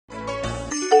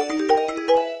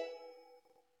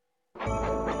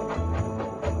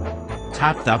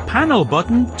Tap the panel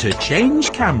button to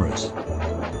change cameras.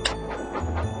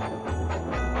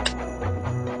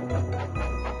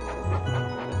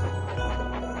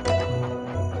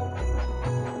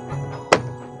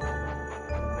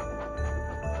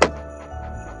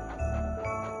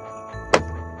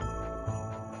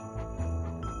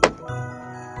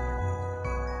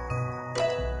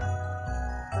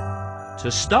 To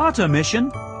start a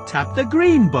mission, tap the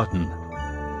green button.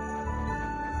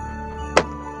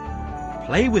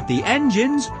 Play with the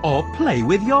engines or play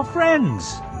with your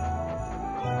friends.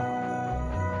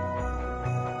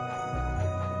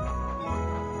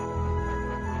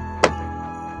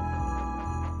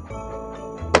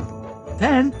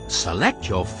 Then select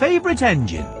your favorite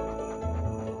engine.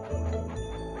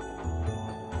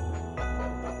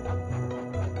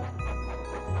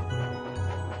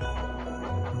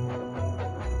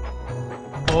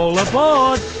 All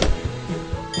aboard!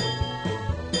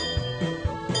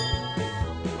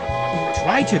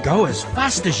 Try to go as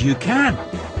fast as you can.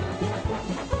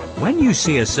 When you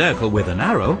see a circle with an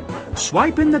arrow,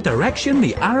 swipe in the direction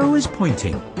the arrow is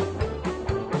pointing.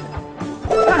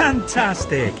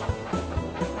 Fantastic!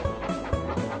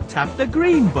 Tap the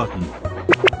green button.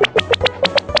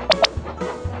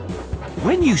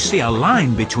 When you see a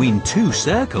line between two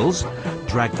circles,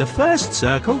 drag the first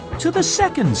circle to the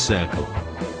second circle.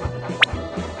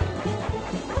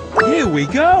 Here we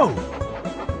go!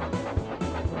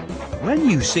 When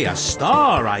you see a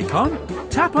star icon,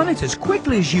 tap on it as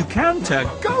quickly as you can to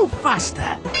go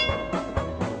faster.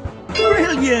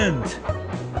 Brilliant!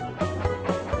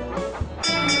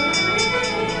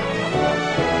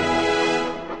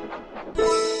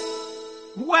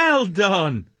 Well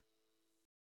done!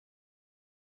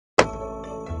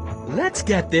 Let's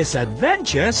get this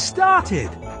adventure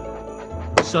started.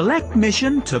 Select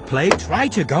mission to play. Try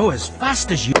to go as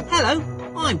fast as you... Hello,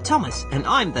 I'm Thomas and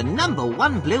I'm the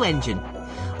 #1 blue engine.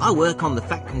 I work on the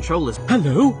Fat Controllers.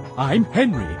 Hello, I'm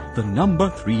Henry, the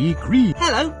 #3 green.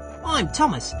 Hello, I'm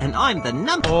Thomas and I'm the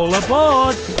All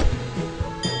aboard!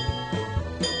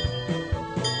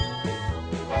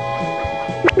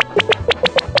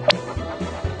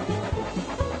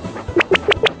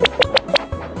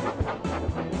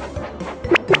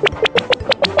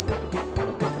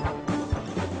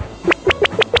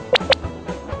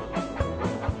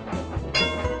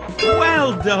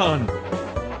 Well done!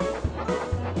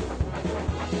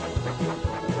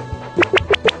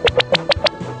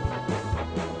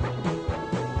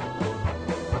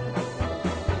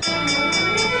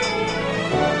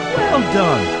 Well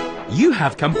done! You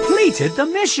have completed the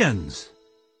missions!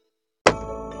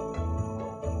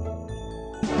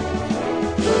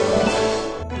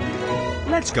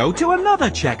 Let's go to another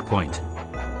checkpoint.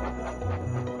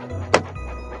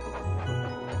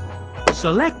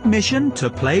 Select mission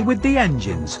to play with the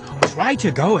engines. Try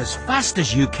to go as fast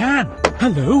as you can.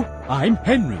 Hello, I'm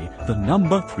Henry, the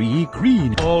 #3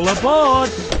 green. All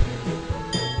aboard!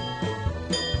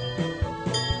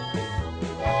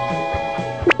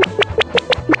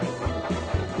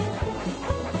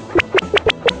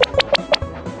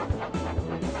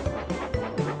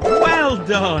 Well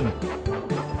done!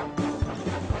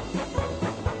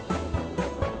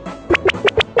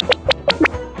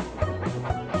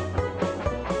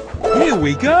 Here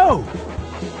we go!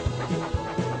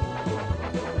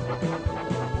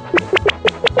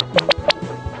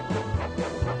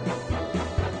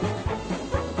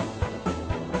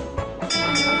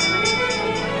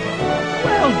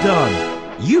 Well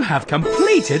done! You have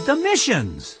completed the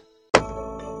missions!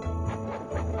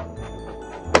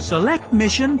 Select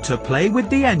mission to play with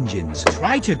the engines.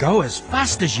 Try to go as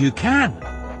fast as you can.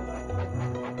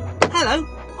 Hello,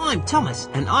 I'm Thomas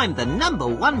and I'm the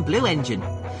 #1 blue engine.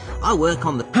 I work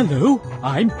on the... Hello,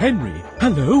 I'm Henry.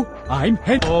 Hello, I'm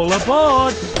Henry. All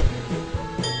aboard!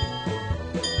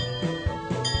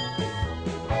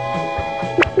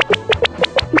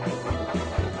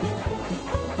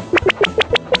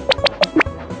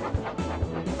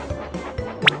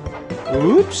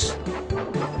 Oops!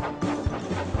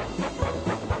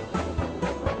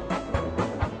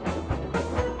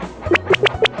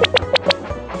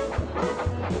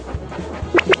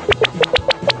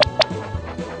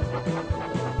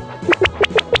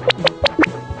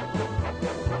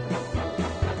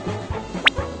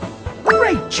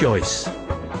 Great choice!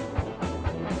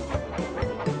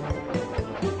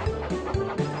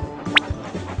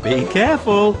 Be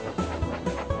careful!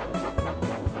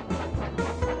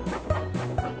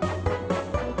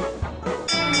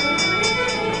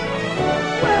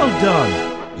 Well done!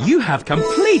 You have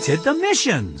completed the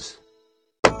missions!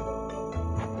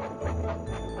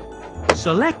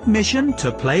 Select mission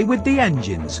to play with the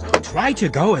engines. Try to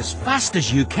go as fast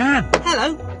as you can.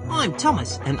 Hello, I'm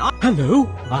Thomas and I... Hello,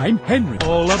 I'm Henry.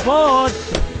 All aboard!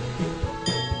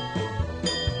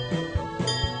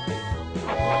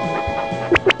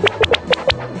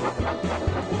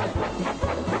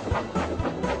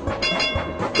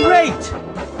 Great!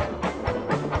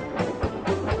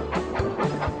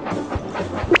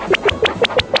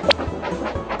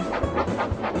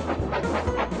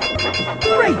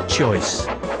 Great choice!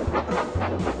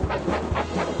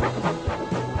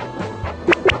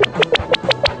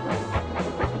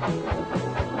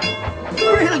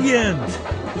 Brilliant!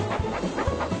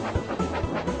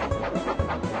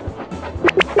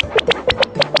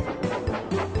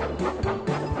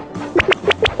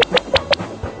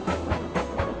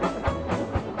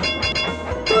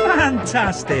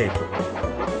 Fantastic!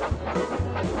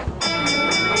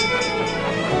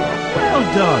 Well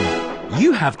done!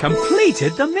 You have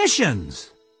completed the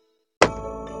missions!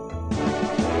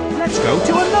 Let's go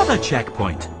to another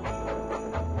checkpoint.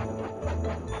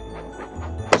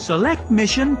 Select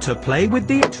mission to play with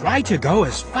the... Try to go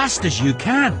as fast as you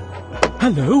can.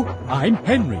 Hello, I'm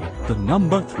Henry, the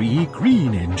number 3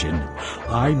 green engine.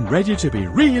 I'm ready to be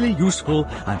really useful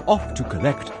and off to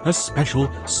collect a special...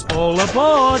 All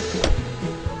aboard!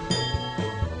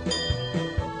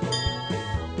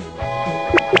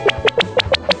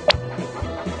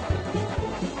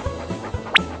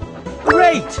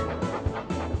 Great!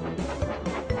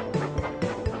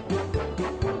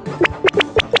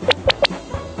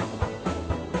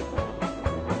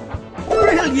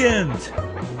 Brilliant!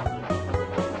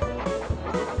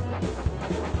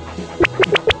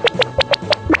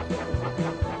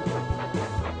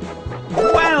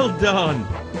 Well done!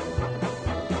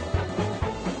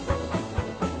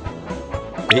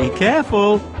 Be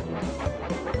careful!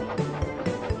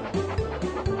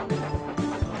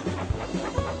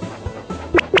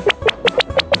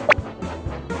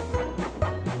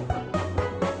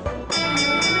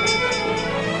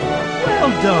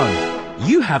 Well done!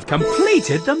 You have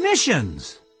completed the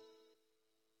missions!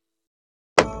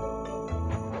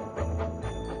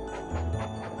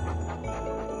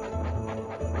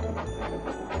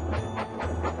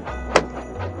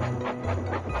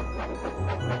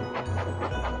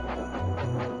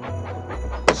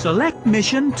 Select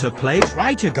mission to play.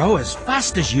 Try to go as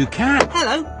fast as you can.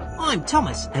 Hello, I'm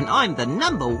Thomas and I'm the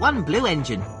number 1 blue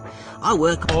engine. I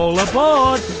work... All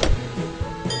aboard!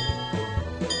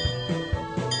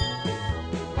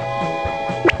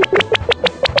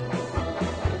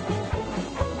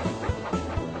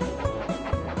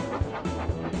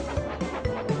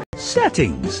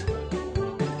 Settings.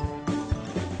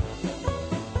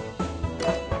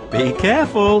 Be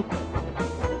careful.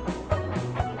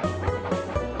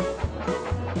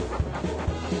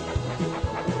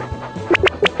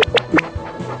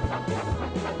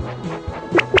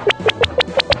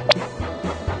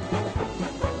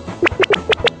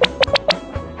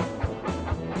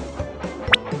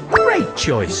 Great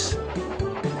choice.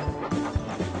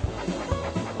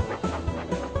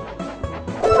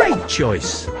 Great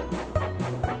choice.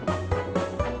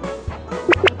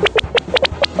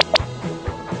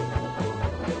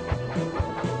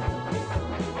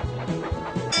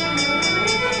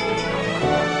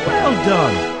 Well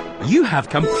done! You have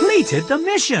completed the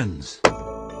missions!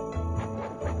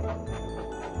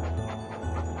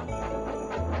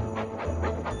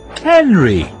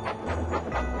 Henry!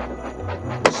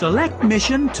 Select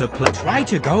mission to play. Try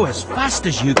to go as fast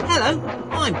as you can. Hello,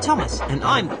 I'm Thomas and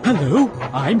I'm... Hello,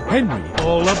 I'm Henry.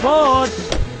 All aboard!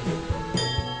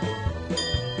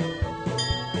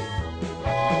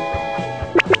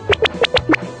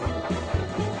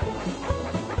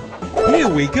 Here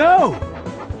we go!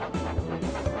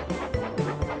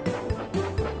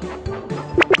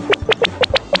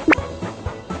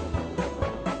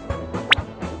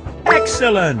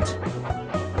 Excellent!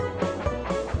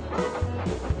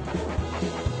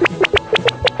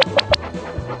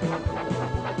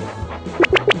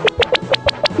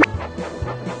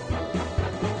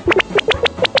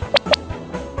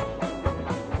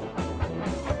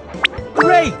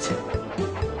 Great!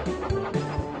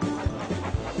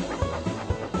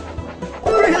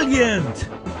 Brilliant!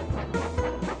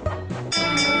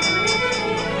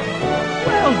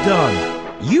 Well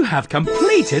done! You have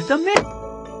completed the mission!